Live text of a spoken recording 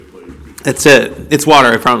That's it. It's water,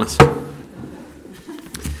 I promise. All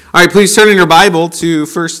right, please turn in your Bible to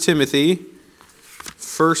 1 Timothy.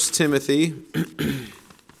 1 Timothy.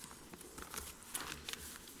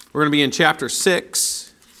 We're going to be in chapter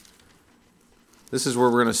 6. This is where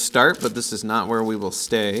we're going to start, but this is not where we will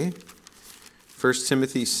stay. 1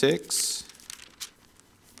 Timothy 6.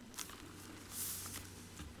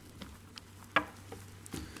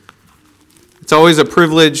 It's always a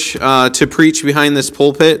privilege to preach behind this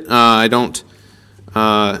pulpit. I don't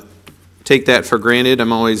take that for granted.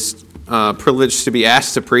 I'm always privileged to be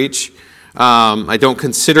asked to preach. I don't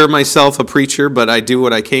consider myself a preacher, but I do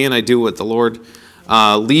what I can. I do what the Lord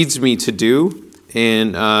leads me to do,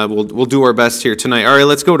 and we'll do our best here tonight. All right,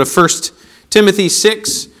 let's go to 1 Timothy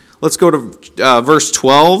 6. Let's go to verse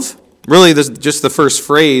 12. Really, just the first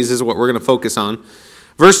phrase is what we're going to focus on.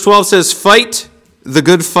 Verse 12 says, "Fight the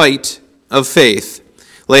good fight of faith.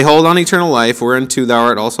 Lay hold on eternal life, whereunto thou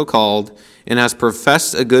art also called, and hast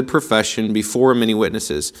professed a good profession before many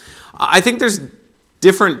witnesses." I think there's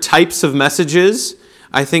different types of messages.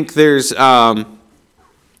 I think there's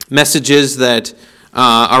messages that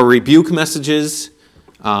are rebuke messages.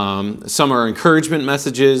 Some are encouragement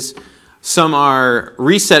messages. Some are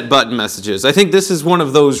reset button messages. I think this is one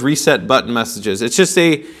of those reset button messages. It's just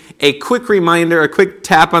a quick reminder, a quick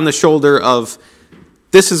tap on the shoulder of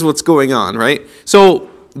this is what's going on, right? So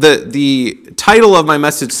the title of my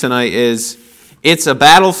message tonight is, It's a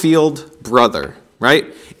Battlefield Brother,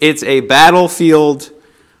 right? It's a battlefield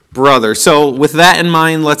brother. So with that in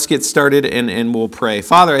mind, let's get started and we'll pray.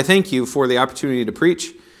 Father, I thank you for the opportunity to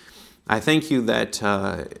preach. I thank you that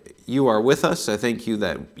you are with us. I thank you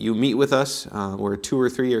that you meet with us. Where two or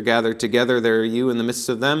three are gathered together, there are you in the midst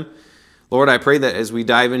of them. Lord, I pray that as we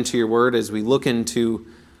dive into your word, as we look into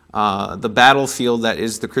the battlefield that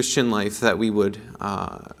is the Christian life, that we would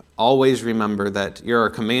always remember that you're our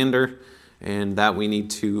commander and that we need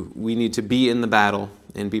to be in the battle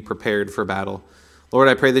and be prepared for battle. Lord,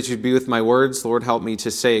 I pray that you'd be with my words. Lord, help me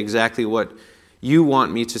to say exactly what you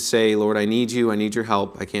want me to say. Lord, I need you. I need your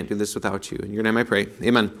help. I can't do this without you. In your name I pray.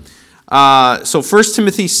 Amen. So 1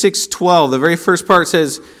 Timothy 6:12, the very first part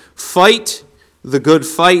says, "Fight the good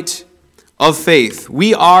fight of faith."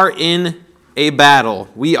 We are in a battle.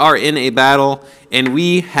 We are in a battle, and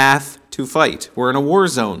we have to fight. We're in a war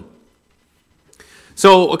zone.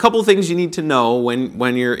 So a couple things you need to know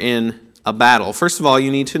when you're in a battle. First of all, you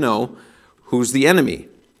need to know who's the enemy.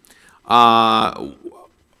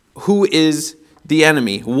 Who is the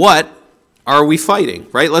enemy? What are we fighting?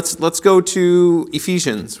 Right? Let's go to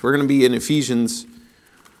Ephesians. We're going to be in Ephesians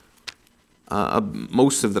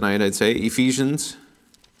most of the night, I'd say. Ephesians.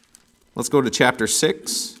 Let's go to chapter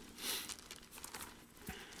 6.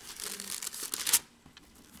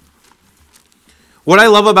 What I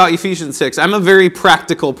love about Ephesians 6, I'm a very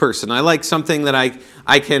practical person. I like something that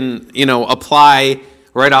I can, apply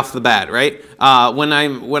right off the bat, right? When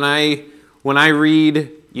I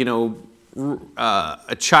read,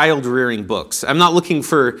 a child rearing books, I'm not looking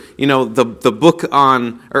for, the book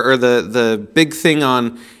on or the big thing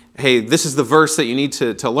on, hey, this is the verse that you need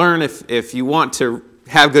to learn if you want to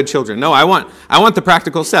have good children. No, I want the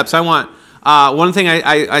practical steps. I want one thing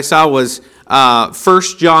I saw was 1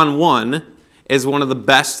 John 1 is one of the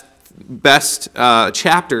best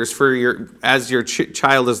chapters for as your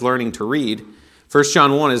child is learning to read. 1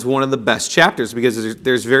 John 1 is one of the best chapters because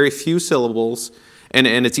there's very few syllables and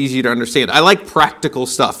it's easy to understand. I like practical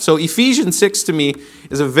stuff. So Ephesians 6 to me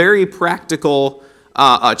is a very practical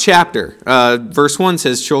chapter. Verse 1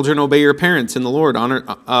 says, "Children, obey your parents in the Lord.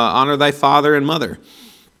 Honor thy father and mother.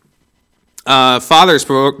 Fathers,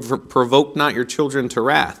 provoke not your children to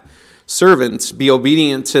wrath. Servants, be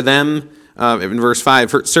obedient to them." In verse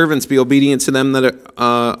 5, "Servants, be obedient to them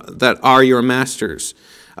that are your masters."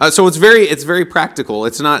 So it's very practical.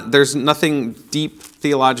 There's nothing deep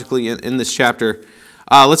theologically in this chapter.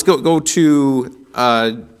 Let's go to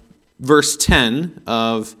verse 10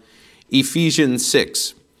 of Ephesians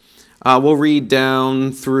 6. We'll read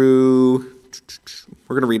down through.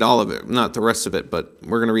 We're going to read all of it, not the rest of it, but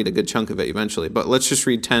we're going to read a good chunk of it eventually. But let's just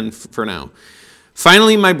read 10 for now.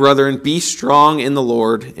 "Finally, my brethren, be strong in the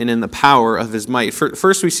Lord and in the power of his might."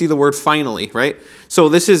 First, we see the word "finally," right? So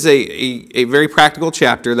this is a very practical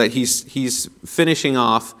chapter that he's finishing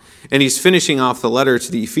off, and he's finishing off the letter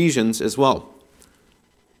to the Ephesians as well.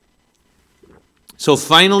 So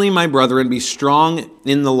finally, my brethren, be strong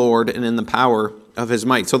in the Lord and in the power of his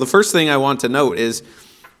might. So the first thing I want to note is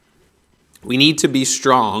we need to be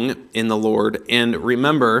strong in the Lord and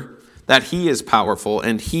remember that he is powerful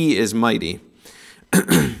and he is mighty.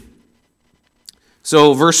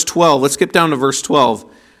 So verse 12, let's skip down to verse 12.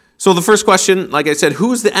 So the first question, like I said,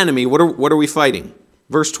 who is the enemy? What are we fighting?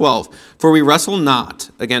 Verse 12, for we wrestle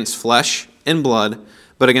not against flesh and blood,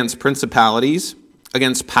 but against principalities,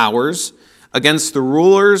 against powers, against the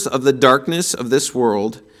rulers of the darkness of this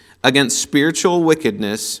world, against spiritual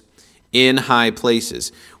wickedness in high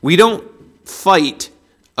places. We don't fight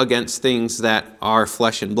against things that are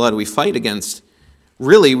flesh and blood. We fight against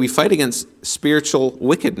spiritual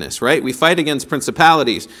wickedness, right? We fight against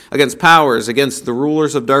principalities, against powers, against the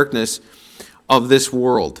rulers of darkness of this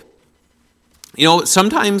world. You know,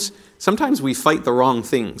 sometimes we fight the wrong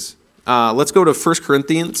things. Let's go to 1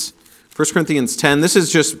 Corinthians 10. This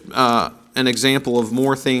is just an example of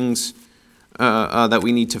more things that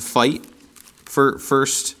we need to fight. For 1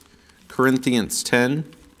 Corinthians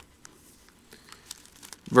 10,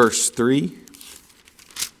 verse 3.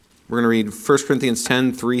 We're going to read 1 Corinthians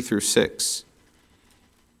 10, 3 through 6.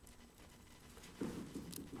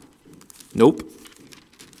 Nope.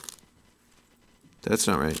 That's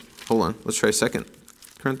not right. Hold on. Let's try 2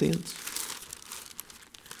 Corinthians.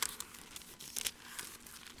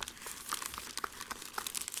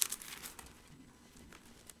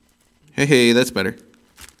 Hey, that's better.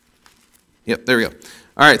 Yep, there we go.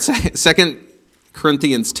 All right, 2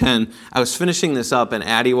 Corinthians 10. I was finishing this up, and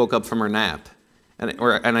Addie woke up from her nap.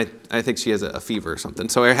 And I think she has a fever or something.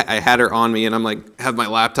 So I had her on me, and I'm like, have my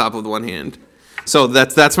laptop with one hand. So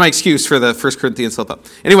that's my excuse for the 1 Corinthians slip up.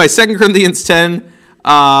 Anyway, 2 Corinthians 10,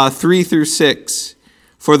 3 through 6.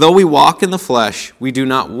 For though we walk in the flesh, we do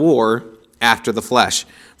not war after the flesh.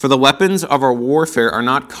 For the weapons of our warfare are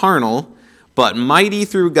not carnal, but mighty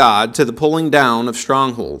through God to the pulling down of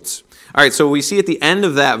strongholds. All right, so we see at the end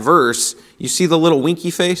of that verse, you see the little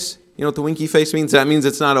winky face? You know what the winky face means? That means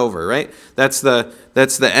it's not over, right? That's the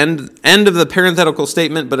end of the parenthetical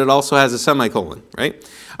statement, but it also has a semicolon, right?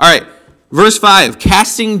 All right, verse 5,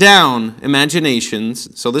 casting down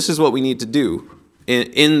imaginations. So this is what we need to do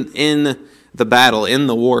in the battle, in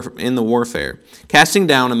the warfare. Casting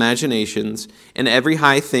down imaginations and every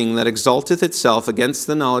high thing that exalteth itself against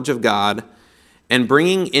the knowledge of God, and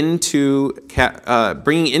bringing into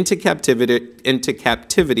captivity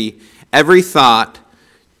every thought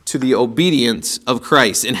to the obedience of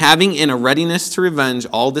Christ, and having in a readiness to revenge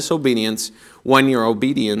all disobedience when your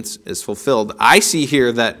obedience is fulfilled. I see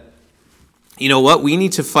here that, you know what, we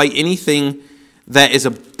need to fight anything that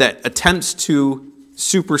attempts to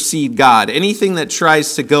supersede God, anything that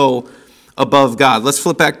tries to go above God. Let's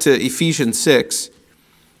flip back to Ephesians 6,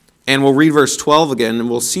 and we'll read verse 12 again, and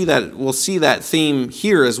we'll see that theme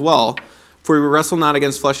here as well. For we wrestle not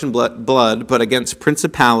against flesh and blood, but against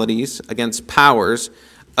principalities, against powers,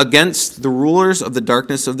 against the rulers of the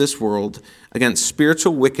darkness of this world, against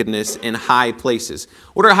spiritual wickedness in high places.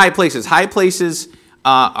 What are high places? High places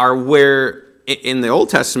are where, in the Old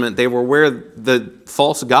Testament, they were where the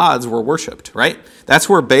false gods were worshipped, right? That's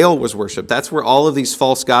where Baal was worshipped. That's where all of these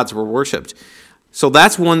false gods were worshipped. So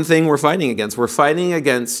that's one thing we're fighting against. We're fighting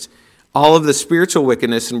against all of the spiritual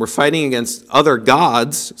wickedness, and we're fighting against other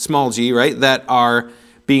gods, small g, right, that are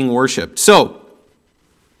being worshipped. So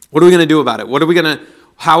what are we going to do about it?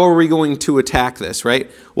 How are we going to attack this,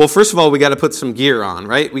 right? Well, first of all, we got to put some gear on,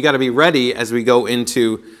 right? We got to be ready as we go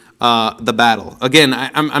into the battle. Again,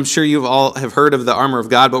 I'm sure you all have heard of the armor of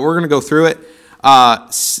God, but we're going to go through it.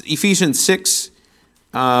 Ephesians 6,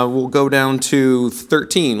 we'll go down to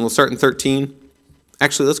 13. We'll start in 13.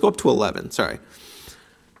 Actually, let's go up to 11. Sorry.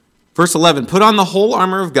 Verse 11, put on the whole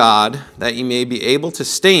armor of God, that ye may be able to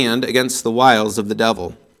stand against the wiles of the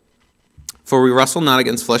devil. For we wrestle not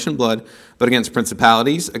against flesh and blood, but against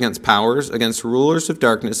principalities, against powers, against rulers of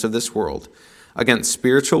darkness of this world, against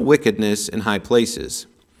spiritual wickedness in high places.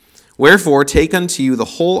 Wherefore, take unto you the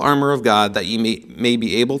whole armor of God, that ye may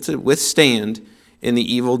be able to withstand in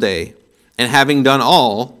the evil day, and having done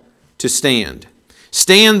all, to stand.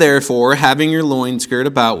 Stand therefore, having your loins girt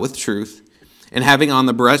about with truth, and having on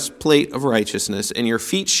the breastplate of righteousness, and your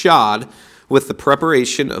feet shod with the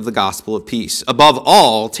preparation of the gospel of peace. Above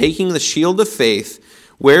all, taking the shield of faith,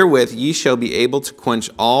 wherewith ye shall be able to quench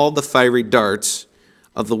all the fiery darts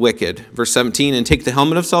of the wicked. Verse 17, and take the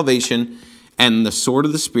helmet of salvation and the sword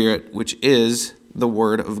of the Spirit, which is the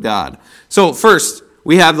word of God. So first,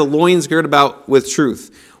 we have the loins girt about with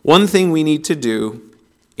truth. One thing we need to do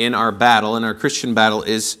in our battle, in our Christian battle,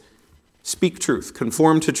 is speak truth,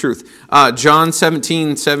 conform to truth. John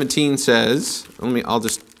 17:17 says, I'll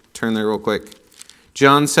just turn there real quick.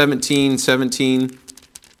 John 17:17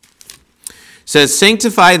 says,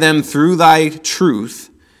 sanctify them through thy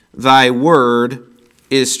truth, thy word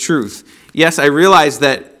is truth. Yes, I realize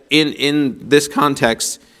that in this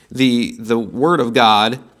context, the word of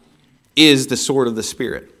God is the sword of the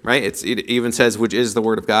Spirit, right? It even says, which is the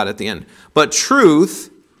word of God at the end. But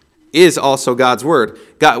truth is also God's word.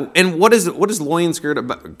 God, and what does loins girt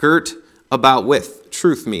about with?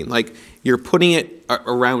 Truth mean? Like you're putting it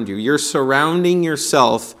around you. You're surrounding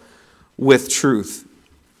yourself with truth.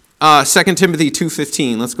 2 Timothy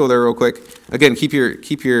 2:15. Let's go there real quick. Again, keep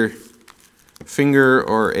your finger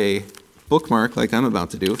or a bookmark like I'm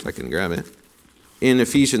about to do, if I can grab it. In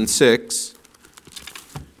Ephesians 6.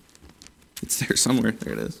 It's there somewhere.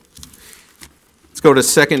 There it is. Let's go to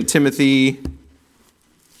 2 Timothy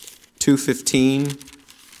 2:15.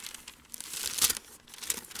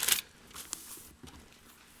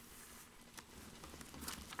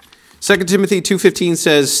 Second Timothy 2:15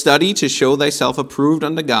 says, "Study to show thyself approved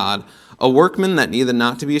unto God, a workman that needeth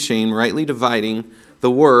not to be ashamed, rightly dividing the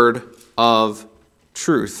word of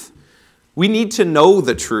truth." We need to know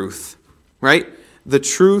the truth, right? The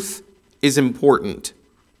truth is important.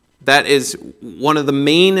 That is one of the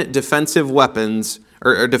main defensive weapons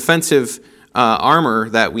or defensive armor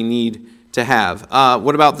that we need to have.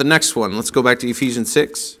 What about the next one? Let's go back to Ephesians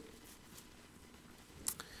 6.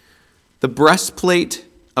 The breastplate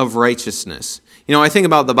of righteousness. You know, I think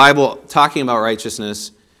about the Bible talking about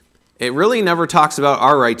righteousness. It really never talks about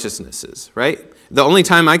our righteousnesses, right? The only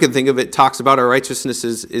time I can think of it talks about our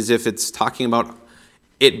righteousnesses is if it's talking about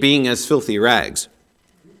it being as filthy rags.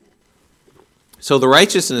 So the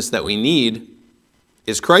righteousness that we need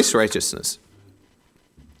is Christ's righteousness.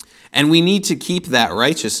 And we need to keep that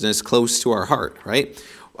righteousness close to our heart, right?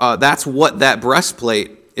 That's what that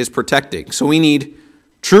breastplate is protecting. So we need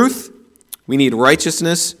truth. We need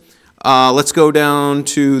righteousness. Let's go down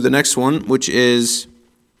to the next one, which is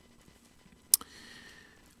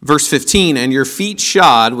verse 15. "And your feet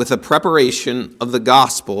shod with the preparation of the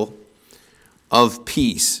gospel of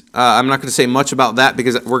peace." I'm not going to say much about that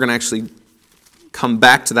because we're going to actually come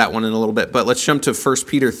back to that one in a little bit. But let's jump to 1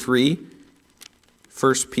 Peter 3.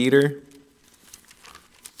 1 Peter.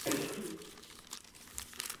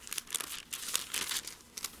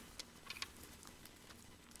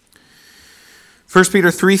 First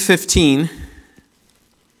Peter 3:15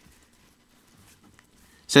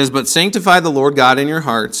 says, "But sanctify the Lord God in your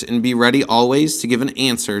hearts, and be ready always to give an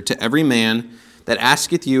answer to every man that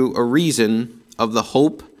asketh you a reason of the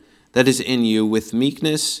hope that is in you with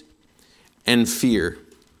meekness and fear."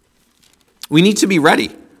 We need to be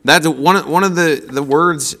ready. That's one of the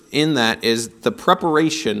words in that is the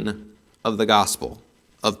preparation of the gospel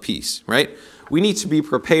of peace, right? We need to be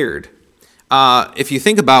prepared. If you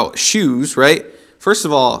think about shoes, right? First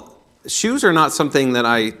of all, shoes are not something that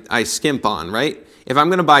I skimp on, right? If I'm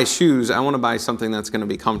going to buy shoes, I want to buy something that's going to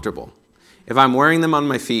be comfortable. If I'm wearing them on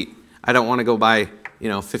my feet, I don't want to go buy,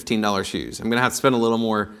 $15 shoes. I'm going to have to spend a little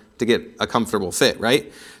more to get a comfortable fit,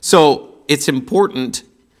 right? So it's important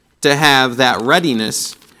to have that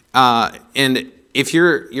readiness. And if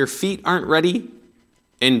your feet aren't ready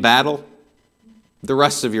in battle, the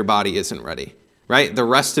rest of your body isn't ready, right? The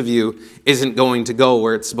rest of you isn't going to go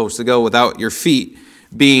where it's supposed to go without your feet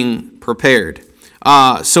being prepared.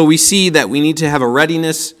 So we see that we need to have a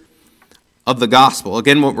readiness of the gospel.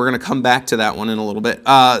 Again, we're going to come back to that one in a little bit.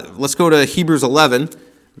 Let's go to Hebrews 11.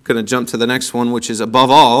 We're going to jump to the next one, which is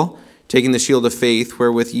above all, taking the shield of faith,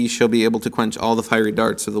 wherewith ye shall be able to quench all the fiery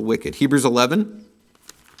darts of the wicked. Hebrews 11.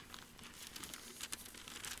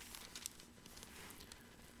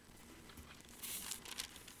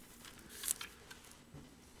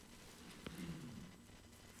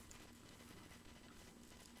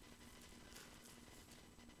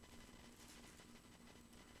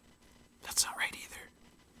 That's not right either.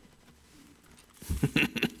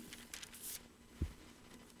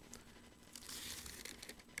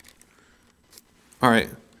 All right,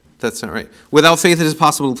 that's not right. Without faith it is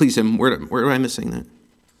possible to please him. Where am I missing that?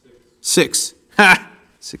 6. Ha!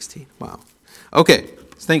 16. Wow. Okay,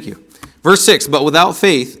 thank you. Verse 6, "But without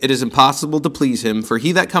faith it is impossible to please him, for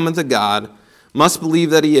he that cometh to God must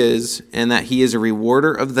believe that he is, and that he is a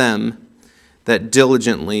rewarder of them that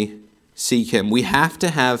diligently seek him." We have to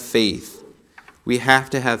have faith. We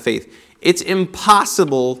have to have faith. It's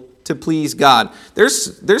impossible to please God.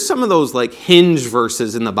 There's some of those like hinge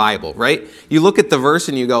verses in the Bible, right? You look at the verse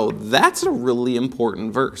and you go, that's a really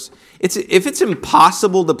important verse. If it's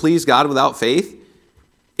impossible to please God without faith,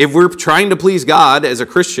 if we're trying to please God as a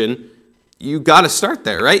Christian, you got to start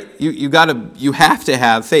there, right? You have to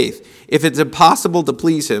have faith. If it's impossible to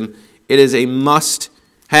please him, it is a must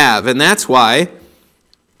have. And that's why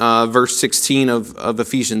verse 16 of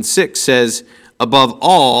Ephesians 6 says, "Above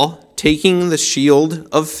all, taking the shield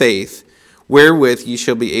of faith, wherewith ye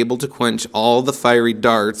shall be able to quench all the fiery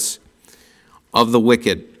darts of the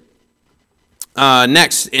wicked."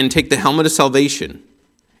 Next, and take the helmet of salvation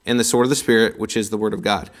and the sword of the Spirit, which is the word of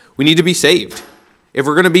God. We need to be saved. If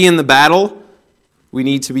we're going to be in the battle, we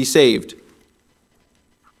need to be saved.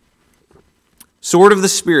 Sword of the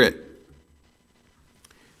Spirit.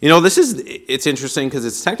 It's interesting because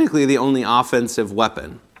it's technically the only offensive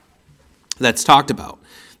weapon that's talked about.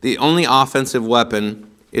 The only offensive weapon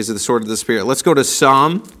is the sword of the Spirit. Let's go to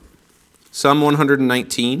Psalm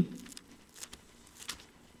 119.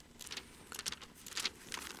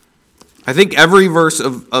 I think every verse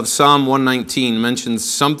of Psalm 119 mentions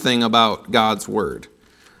something about God's word.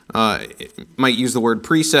 It might use the word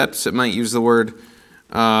precepts. It might use the word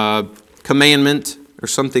commandment or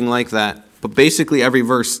something like that. But basically every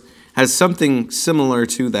verse has something similar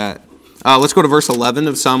to that. Let's go to verse 11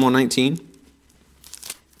 of Psalm 119.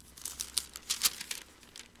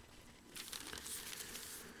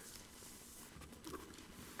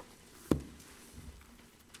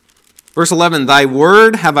 Verse 11, Thy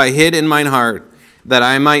word have I hid in mine heart, that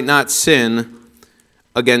I might not sin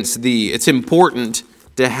against thee. It's important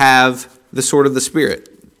to have the sword of the Spirit.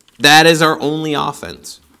 That is our only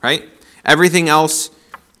offense, right? Everything else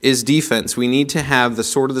is defense. We need to have the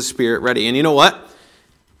sword of the Spirit ready. And you know what?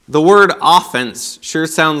 The word offense sure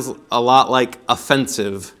sounds a lot like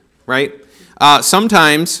offensive, right?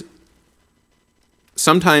 Sometimes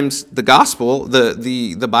the gospel,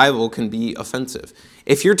 the Bible can be offensive.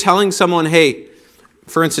 If you're telling someone, hey,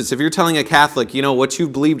 for instance, if you're telling a Catholic, what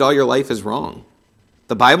you've believed all your life is wrong.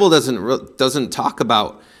 The Bible doesn't talk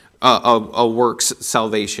about a works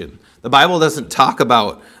salvation. The Bible doesn't talk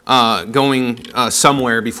about going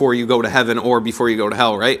somewhere before you go to heaven or before you go to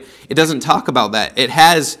hell, right? It doesn't talk about that. It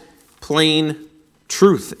has plain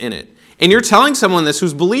truth in it. And you're telling someone this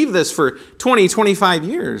who's believed this for 20, 25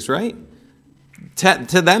 years, right?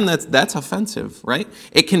 To them, that's offensive, right?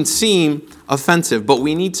 It can seem offensive, but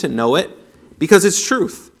we need to know it because it's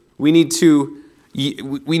truth. We need to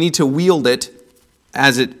wield it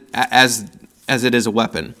as it is a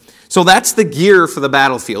weapon. So that's the gear for the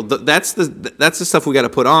battlefield. That's the stuff we got to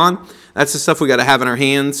put on. That's the stuff we got to have in our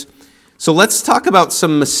hands. So let's talk about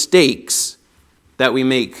some mistakes that we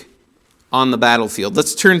make on the battlefield.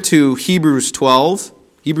 Let's turn to Hebrews 12.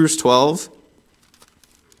 Hebrews 12.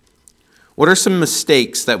 What are some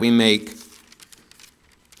mistakes that we make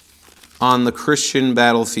on the Christian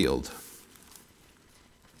battlefield?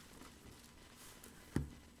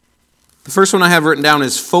 The first one I have written down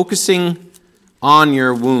is focusing on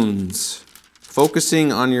your wounds.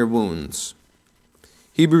 Focusing on your wounds.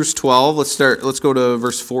 Hebrews 12, let's go to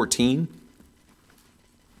verse 14.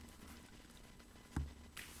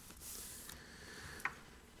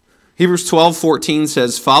 Hebrews 12:14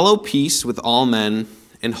 says, Follow peace with all men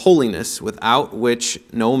and holiness, without which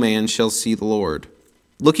no man shall see the Lord.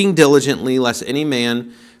 Looking diligently, lest any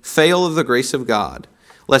man fail of the grace of God,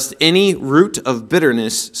 lest any root of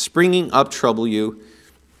bitterness springing up trouble you,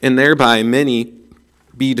 and thereby many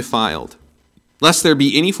be defiled. Lest there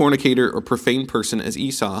be any fornicator or profane person as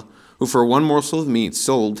Esau, who for one morsel of meat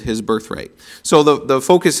sold his birthright. So the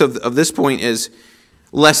focus of this point is,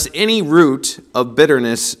 lest any root of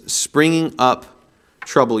bitterness springing up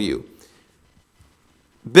trouble you.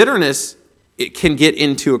 Bitterness, it can get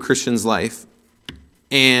into a Christian's life,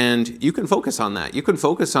 and you can focus on that. You can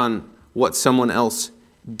focus on what someone else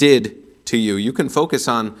did to you. You can focus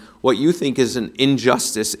on what you think is an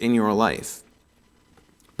injustice in your life.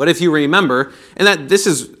 But if you remember, and that this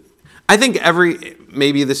is, I think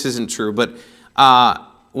maybe this isn't true, but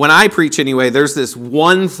when I preach anyway, there's this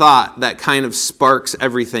one thought that kind of sparks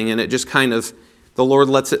everything, and it just kind of, the Lord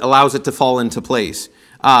allows it to fall into place.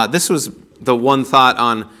 This was the one thought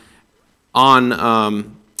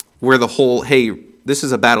on where the whole, hey, this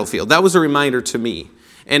is a battlefield. That was a reminder to me.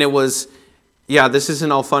 And it was, yeah, this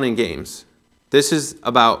isn't all fun and games. This is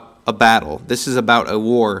about a battle. This is about a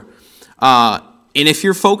war. And if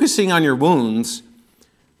you're focusing on your wounds,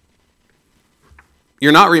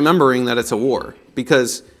 you're not remembering that it's a war.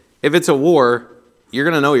 Because if it's a war, you're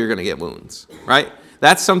going to know you're going to get wounds, right?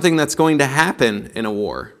 That's something that's going to happen in a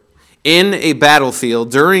war. In a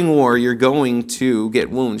battlefield, during war, you're going to get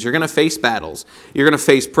wounds. You're going to face battles. You're going to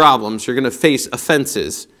face problems. You're going to face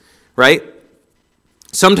offenses, right?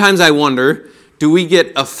 Sometimes I wonder, do we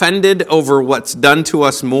get offended over what's done to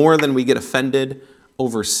us more than we get offended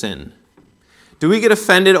over sin? Do we get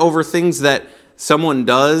offended over things that someone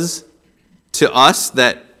does to us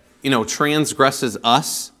that, transgresses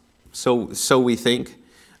us, so we think,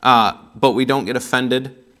 but we don't get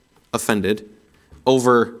offended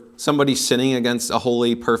over somebody sinning against a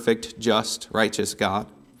holy, perfect, just, righteous God?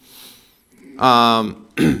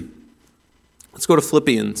 Let's go to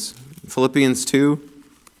Philippians. Philippians 2.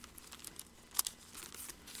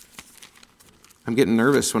 I'm getting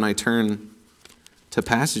nervous when I turn to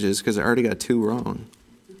passages because I already got two wrong.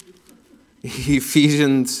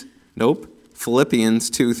 Philippians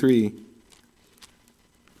 2:3.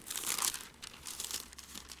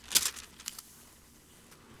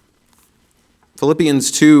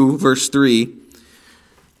 Philippians 2, verse 3.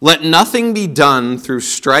 Let nothing be done through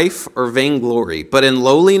strife or vainglory, but in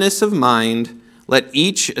lowliness of mind, let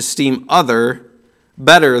each esteem other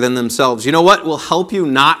better than themselves. You know what will help you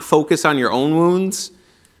not focus on your own wounds?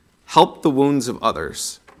 Help the wounds of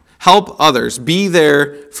others. Help others. Be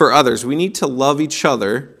there for others. We need to love each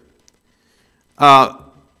other.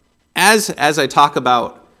 As I talk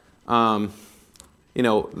about, the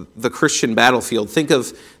Christian battlefield, think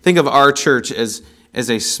of our church as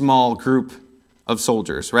a small group of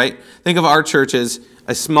soldiers, right? Think of our church as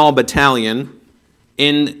a small battalion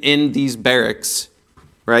in these barracks,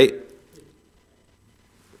 right?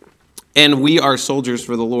 And we are soldiers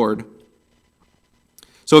for the Lord.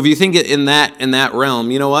 So if you think it in that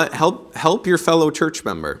realm, you know what? Help your fellow church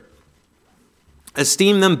member.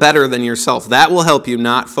 Esteem them better than yourself. That will help you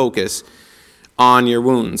not focus on your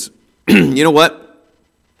wounds. You know what?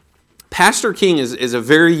 Pastor King is a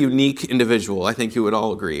very unique individual. I think you would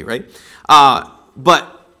all agree, right?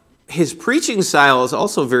 But his preaching style is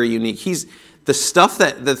also very unique. He's the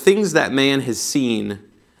things that man has seen,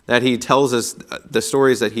 that he tells us, the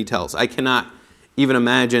stories that he tells. I cannot even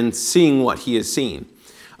imagine seeing what he has seen.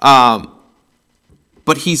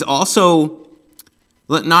 But he's also,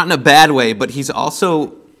 not in a bad way, but he's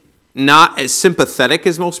also not as sympathetic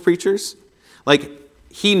as most preachers. Like,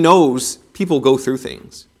 he knows people go through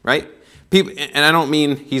things, right? People, and I don't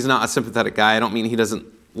mean he's not a sympathetic guy. I don't mean he doesn't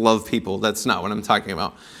love people. That's not what I'm talking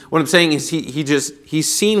about. What I'm saying is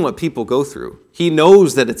he's seen what people go through. He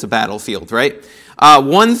knows that it's a battlefield, right?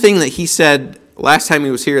 One thing that he said last time he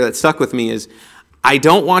was here that stuck with me is, I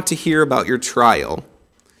don't want to hear about your trial.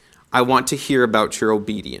 I want to hear about your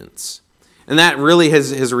obedience. And that really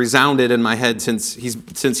has resounded in my head since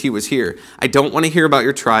he was here. I don't want to hear about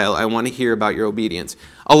your trial. I want to hear about your obedience.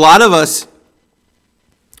 A lot of us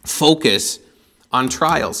focus on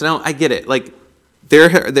trials. Now, I get it. Like,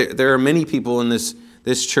 there are many people in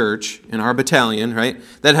this church, in our battalion, right,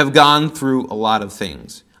 that have gone through a lot of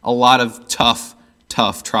things, a lot of tough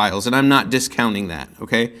trials. And I'm not discounting that,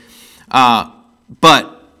 okay?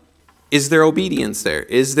 But is there obedience there?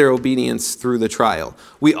 Is there obedience through the trial?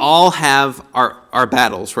 We all have our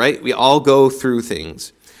battles, right? We all go through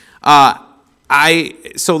things.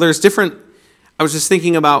 So there's different. I was just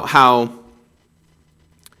thinking about how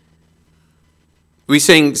we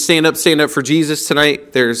sang stand up for Jesus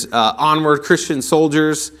tonight. There's Onward Christian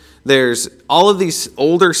Soldiers. There's all of these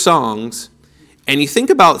older songs. And you think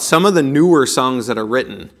about some of the newer songs that are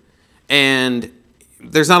written. And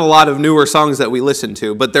there's not a lot of newer songs that we listen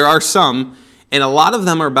to, but there are some. And a lot of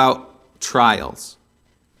them are about trials,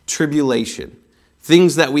 tribulation,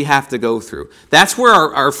 things that we have to go through. That's where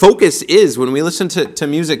our focus is when we listen to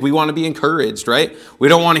music. We want to be encouraged, right? We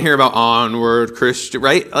don't want to hear about Onward Christian,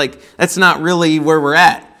 right? Like, that's not really where we're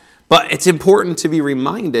at. But it's important to be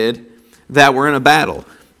reminded that we're in a battle,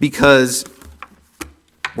 because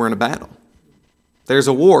we're in a battle. There's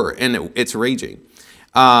a war, and it's raging.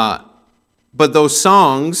 But those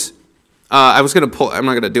songs, I'm not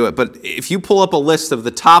going to do it, but if you pull up a list of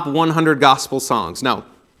the top 100 gospel songs,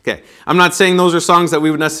 okay, I'm not saying those are songs that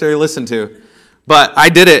we would necessarily listen to, but I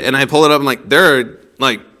did it, and I pulled it up, and there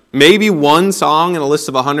are maybe one song in a list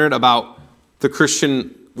of 100 about the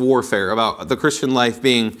Christian warfare, about the Christian life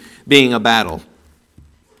being a battle.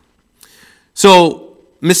 So,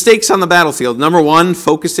 mistakes on the battlefield. Number 1,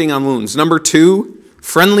 focusing on wounds. Number 2,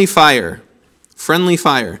 friendly fire. Friendly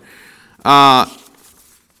fire.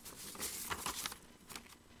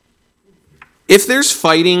 If there's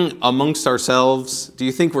fighting amongst ourselves, do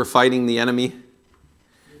you think we're fighting the enemy?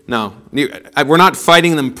 No, we're not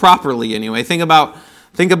fighting them properly anyway. Think about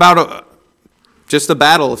just a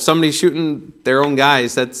battle. If somebody's shooting their own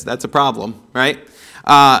guys, that's a problem, right?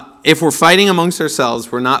 If we're fighting amongst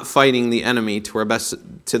ourselves, we're not fighting the enemy to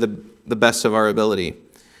the best of our ability.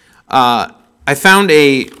 I found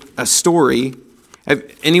a story. Have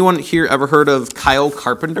anyone here ever heard of Kyle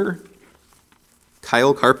Carpenter?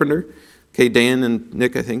 Kyle Carpenter? Okay, Dan and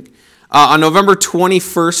Nick, I think. On November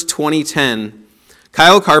 21st, 2010,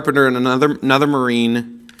 Kyle Carpenter and another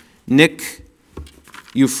Marine, Nick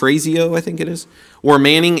Eufrasio, I think it is, were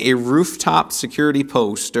manning a rooftop security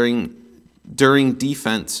post during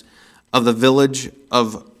defense of the village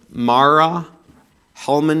of Mara,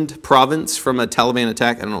 Helmand province from a Taliban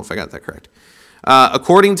attack. I don't know if I got that correct.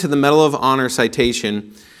 According to the Medal of Honor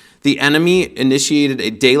citation, the enemy initiated a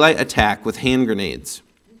daylight attack with hand grenades.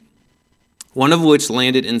 one of which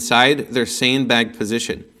landed inside their sandbag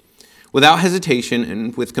position. Without hesitation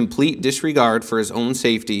and with complete disregard for his own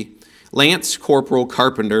safety, Lance Corporal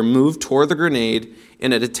Carpenter moved toward the grenade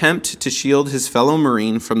in an attempt to shield his fellow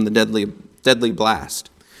Marine from the deadly blast.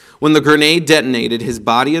 When the grenade detonated, his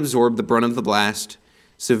body absorbed the brunt of the blast,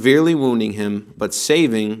 severely wounding him, but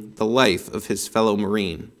saving the life of his fellow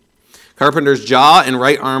Marine. Carpenter's jaw and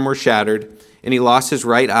right arm were shattered, and he lost his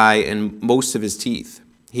right eye and most of his teeth.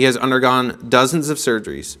 He has undergone dozens of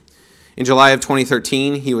surgeries. In July of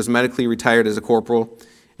 2013, he was medically retired as a corporal,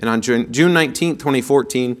 and on June 19,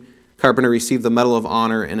 2014, Carpenter received the Medal of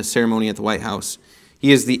Honor in a ceremony at the White House.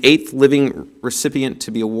 He is the 8th living recipient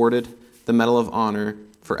to be awarded the Medal of Honor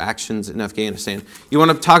for actions in Afghanistan. You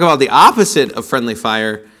want to talk about the opposite of friendly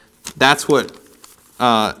fire? That's what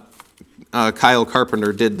Kyle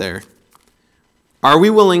Carpenter did there. Are we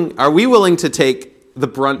willing to take the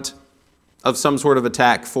brunt of some sort of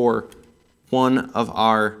attack for one of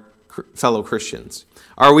our fellow Christians?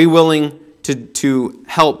 Are we willing to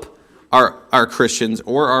help our Christians,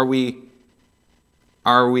 or are we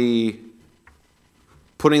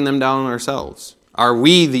putting them down ourselves? Are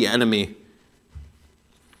we the enemy?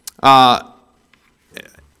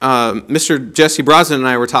 Mr. Jesse Brosnan and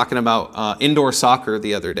I were talking about indoor soccer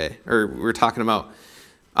the other day, or we were talking about.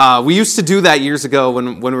 We used to do that years ago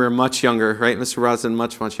when we were much younger, right, Mr. Brosnan?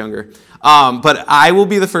 Much younger. But I will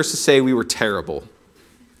be the first to say we were terrible.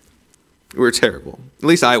 We were terrible. At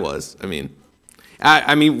least I was. I mean,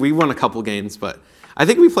 we won a couple games, but I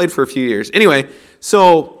think we played for a few years. Anyway,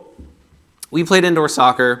 so we played indoor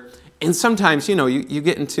soccer, and sometimes, you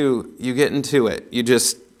get into it.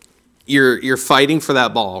 You're fighting for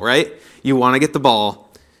that ball, right? You want to get the ball,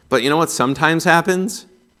 but you know what sometimes happens?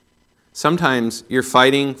 Sometimes you're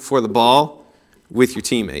fighting for the ball with your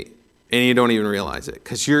teammate, and you don't even realize it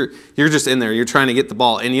because you're just in there. You're trying to get the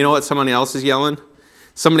ball, and you know what somebody else is yelling?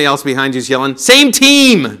 Somebody else behind you is yelling, "Same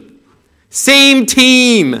team! Same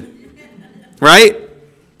team!" Right?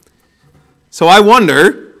 So I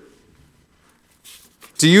wonder,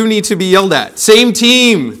 do you need to be yelled at? Same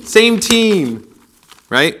team! Same team!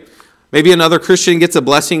 Right? Maybe another Christian gets a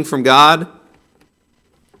blessing from God.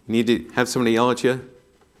 You need to have somebody yell at you.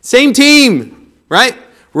 Same team, right?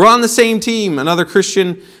 We're on the same team. Another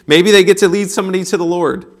Christian, maybe they get to lead somebody to the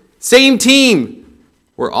Lord. Same team.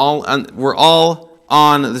 We're all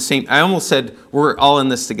on the same. I almost said we're all in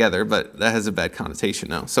this together, but that has a bad connotation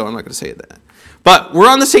now, so I'm not going to say that. But we're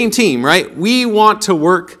on the same team, right? We want to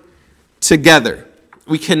work together.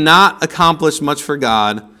 We cannot accomplish much for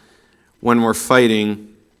God when we're fighting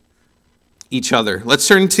each other. Let's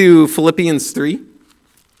turn to Philippians 3.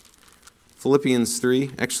 Philippians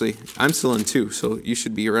 3. Actually, I'm still in 2, so you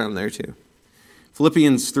should be around there too.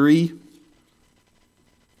 Philippians 3.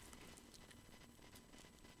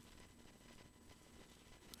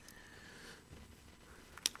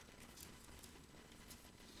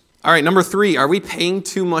 All right, number 3. Are we paying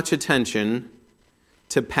too much attention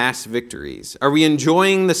to past victories? Are we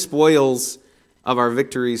enjoying the spoils of our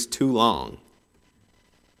victories too long?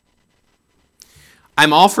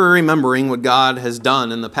 I'm all for remembering what God has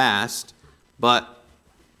done in the past, but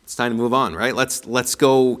it's time to move on, right? Let's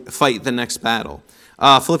go fight the next battle.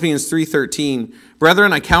 Philippians 3:13,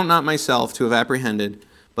 "Brethren, I count not myself to have apprehended,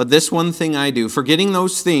 but this one thing I do, forgetting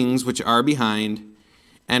those things which are behind,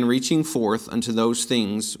 and reaching forth unto those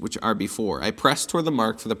things which are before. I press toward the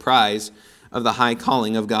mark for the prize of the high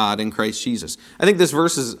calling of God in Christ Jesus." I think this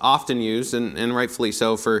verse is often used, and rightfully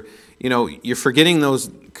so, for, you're forgetting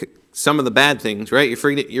some of the bad things, right?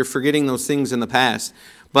 You're forgetting those things in the past.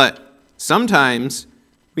 But sometimes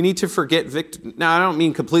we need to forget Now, I don't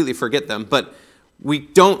mean completely forget them, but we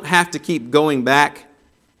don't have to keep going back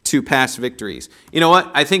to past victories. You know what?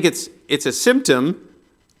 I think it's a symptom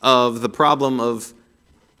of the problem of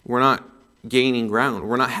we're not gaining ground.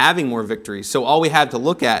 We're not having more victories. So all we have to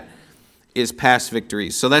look at is past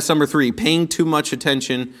victories. So that's number 3, paying too much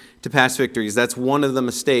attention to past victories. That's one of the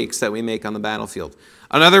mistakes that we make on the battlefield.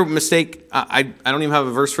 Another mistake, I don't even have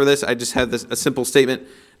a verse for this. I just have a simple statement: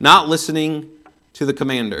 not listening to the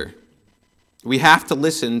commander. We have to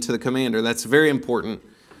listen to the commander. That's very important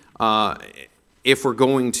if we're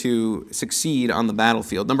going to succeed on the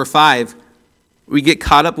battlefield. Number 5, we get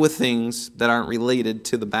caught up with things that aren't related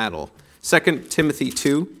to the battle. 2 Timothy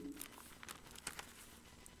 2.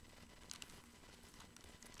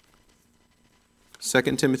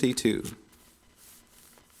 Second Timothy 2.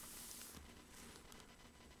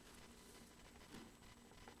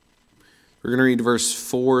 We're going to read verse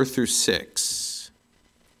 4 through 6.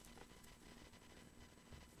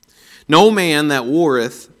 "No man that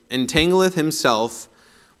warreth entangleth himself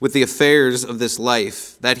with the affairs of this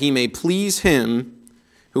life, that he may please him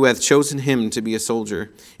who hath chosen him to be a soldier.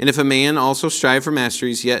 And if a man also strive for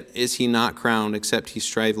masteries, yet is he not crowned, except he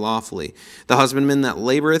strive lawfully. The husbandman that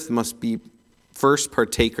laboreth must be first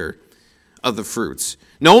partaker of the fruits.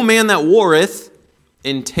 No man that warreth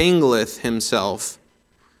entangleth himself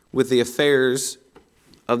with the affairs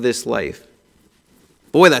of this life.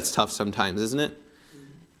 Boy, that's tough sometimes, isn't it?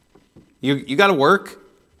 You got to work.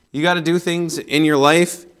 You got to do things in your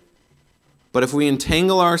life. But if we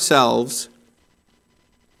entangle ourselves,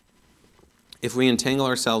 we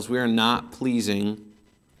are not pleasing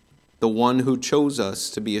the one who chose us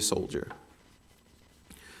to be a soldier.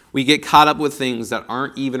 We get caught up with things that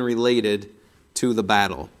aren't even related to the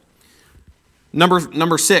battle.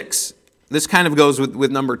 Number 6. This kind of goes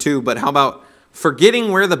with number 2, but how about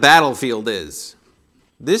forgetting where the battlefield is?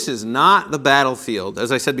 This is not the battlefield.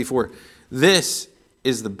 As I said before, this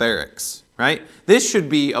is the barracks, right? This should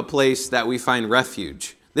be a place that we find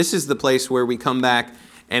refuge. This is the place where we come back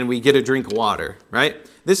and we get a drink of water, right?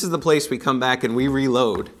 This is the place we come back and we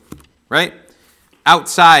reload, right?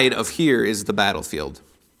 Outside of here is the battlefield.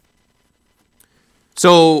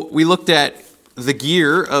 So we looked at the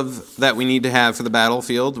gear that we need to have for the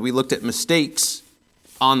battlefield. We looked at mistakes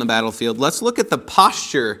on the battlefield. Let's look at the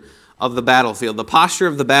posture of the battlefield. The posture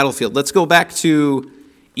of the battlefield. Let's go back to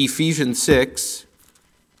Ephesians 6.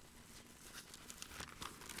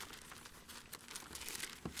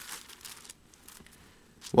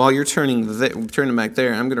 While you're turning back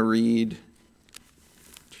there, I'm going to read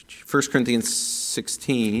 1 Corinthians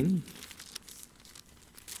 16.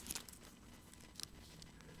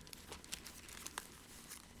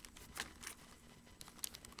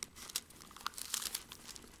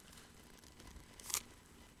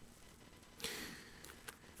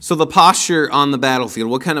 So the posture on the battlefield,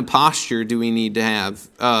 what kind of posture do we need to have?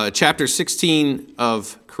 Chapter 16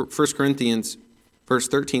 of 1 Corinthians, verse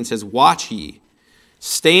 13 says, "Watch ye,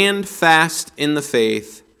 stand fast in the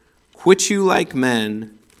faith, quit you like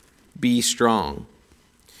men, be strong."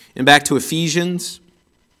 And back to Ephesians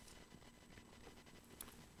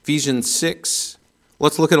 6,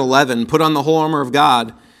 let's look at 11. "Put on the whole armor of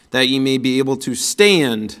God, that ye may be able to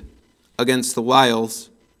stand against the wiles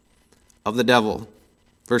of the devil."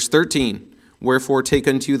 Verse 13, "Wherefore take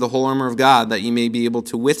unto you the whole armor of God, that ye may be able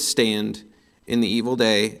to withstand in the evil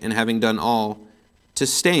day, and having done all, to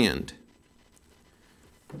stand."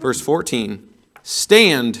 Verse 14,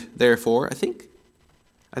 "Stand, therefore," I think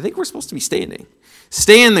we're supposed to be standing.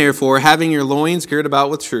 "Stand, therefore, having your loins girt about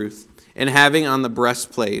with truth, and having on the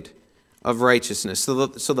breastplate of righteousness." So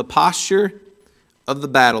the posture of the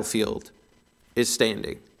battlefield is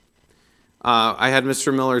standing. I had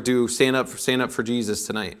Mr. Miller do stand up for Jesus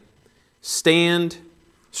tonight. Stand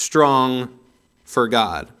strong for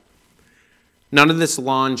God. None of this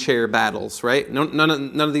lawn chair battles, right?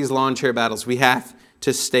 None of these lawn chair battles. We have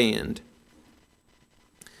to stand.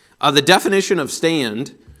 The definition of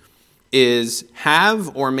stand is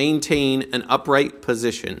have or maintain an upright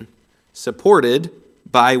position supported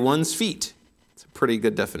by one's feet. It's a pretty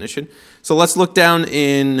good definition. So let's look down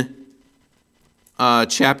in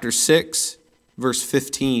chapter 6, verse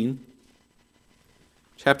 15.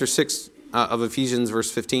 Chapter 6 of Ephesians,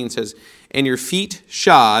 verse 15 says, "And your feet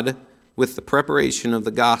shod with the preparation of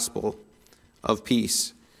the gospel of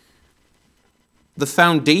peace." The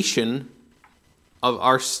foundation of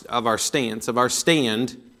our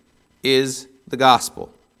stand, is the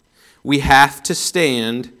gospel. We have to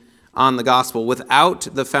stand on the gospel. Without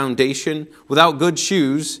the foundation, without good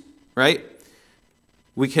shoes, right?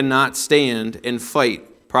 We cannot stand and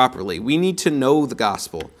fight properly. We need to know the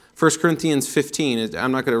gospel. 1 Corinthians 15,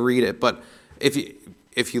 I'm not going to read it, but if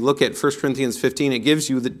you look at 1 Corinthians 15, it gives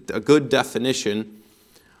you a good definition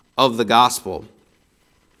of the gospel.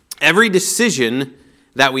 Every decision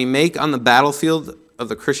that we make on the battlefield of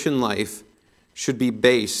the Christian life should be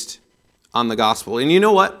based on the gospel. And you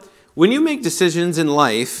know what? When you make decisions in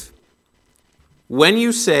life, when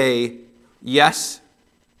you say yes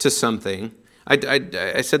to something,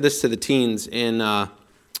 I said this to the teens in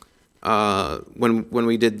when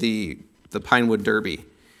we did the Pinewood Derby.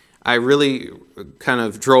 I really kind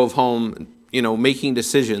of drove home, making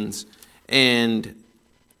decisions. And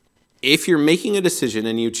if you're making a decision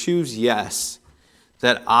and you choose yes,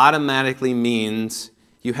 that automatically means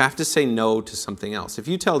you have to say no to something else. If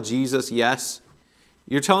you tell Jesus yes,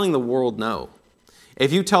 you're telling the world no.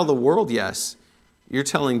 If you tell the world yes, you're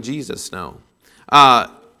telling Jesus no.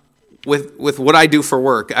 With what I do for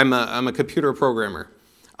work, I'm a computer programmer,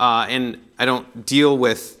 and I don't deal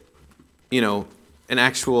with, an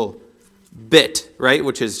actual bit, right,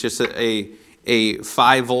 which is just a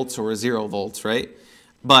 5 volts or a 0 volts, right?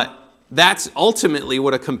 But that's ultimately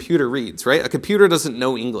what a computer reads, right? A computer doesn't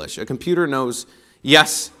know English. A computer knows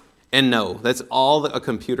yes and no. That's all that a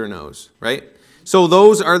computer knows, right? So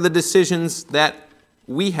those are the decisions that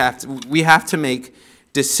we have to make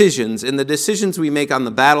decisions, and the decisions we make on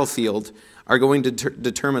the battlefield are going to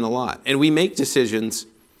determine a lot. And we make decisions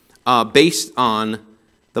based on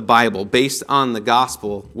the Bible, based on the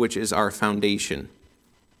gospel, which is our foundation.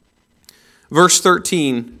 Verse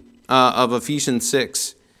 13 of Ephesians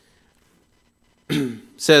 6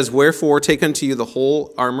 says, "Wherefore take unto you the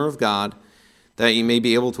whole armor of God, that ye may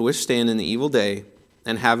be able to withstand in the evil day,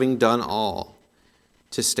 and having done all,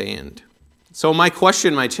 to stand." So my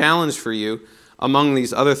question, my challenge for you, among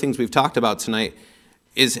these other things we've talked about tonight,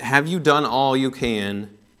 is have you done all you can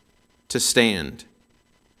to stand?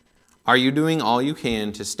 Are you doing all you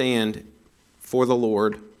can to stand for the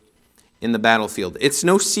Lord in the battlefield? It's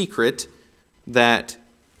no secret that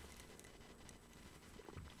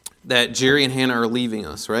Jerry and Hannah are leaving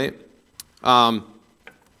us, right? I'll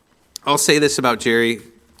say this about Jerry.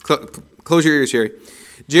 Close your ears, Jerry.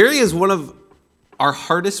 Jerry is one of our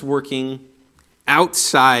hardest working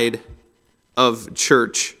outside of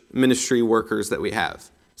church ministry workers that we have.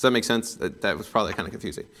 Does that make sense? That was probably kind of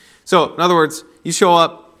confusing. So, in other words, you show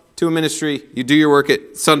up to a ministry, you do your work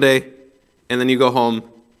at Sunday, and then you go home.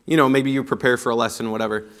 You know, maybe you prepare for a lesson,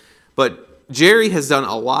 whatever. But Jerry has done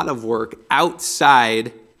a lot of work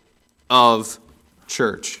outside of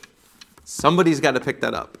church. Somebody's got to pick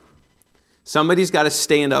that up. Somebody's got to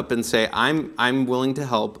stand up and say, I'm willing to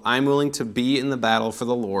help. I'm willing to be in the battle for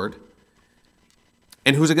the Lord.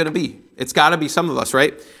 And who's it going to be? It's got to be some of us,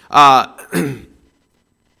 right?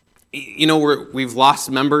 You know, we've lost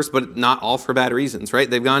members, but not all for bad reasons, right?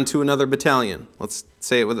 They've gone to another battalion. Let's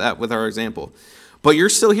say it with our example. But you're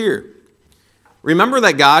still here. Remember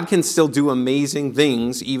that God can still do amazing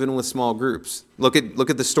things even with small groups. Look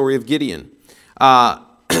at the story of Gideon. But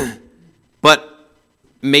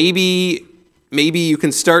maybe you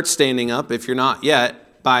can start standing up, if you're not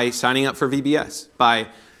yet, by signing up for VBS, by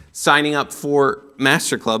signing up for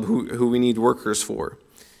Master Club, who we need workers for.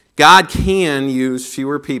 God can use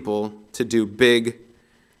fewer people to do big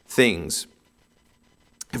things.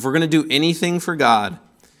 If we're going to do anything for God,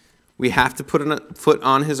 we have to put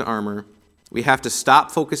on his armor. We have to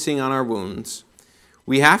stop focusing on our wounds.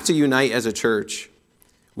 We have to unite as a church.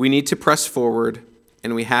 We need to press forward,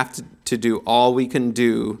 and we have to do all we can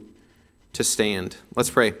do to stand. Let's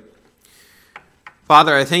pray.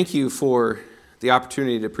 Father, I thank you for the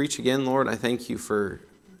opportunity to preach again, Lord. I thank you for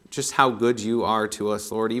just how good you are to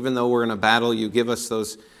us, Lord. Even though we're in a battle, you give us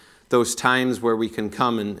those times where we can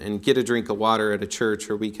come and get a drink of water at a church,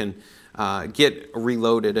 or we can get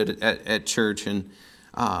reloaded at church.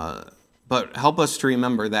 But help us to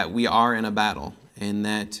remember that we are in a battle, and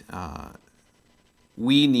that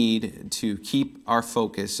we need to keep our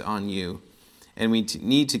focus on you, and we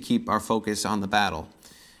need to keep our focus on the battle.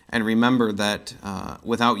 And remember that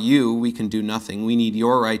without you, we can do nothing. We need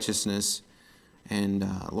your righteousness. And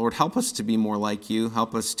Lord, help us to be more like you.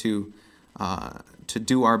 Help us to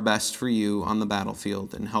do our best for you on the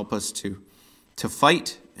battlefield, and help us to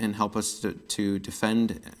fight, and help us to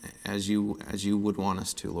defend as you would want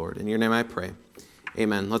us to, Lord. In your name I pray.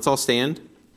 Amen. Let's all stand.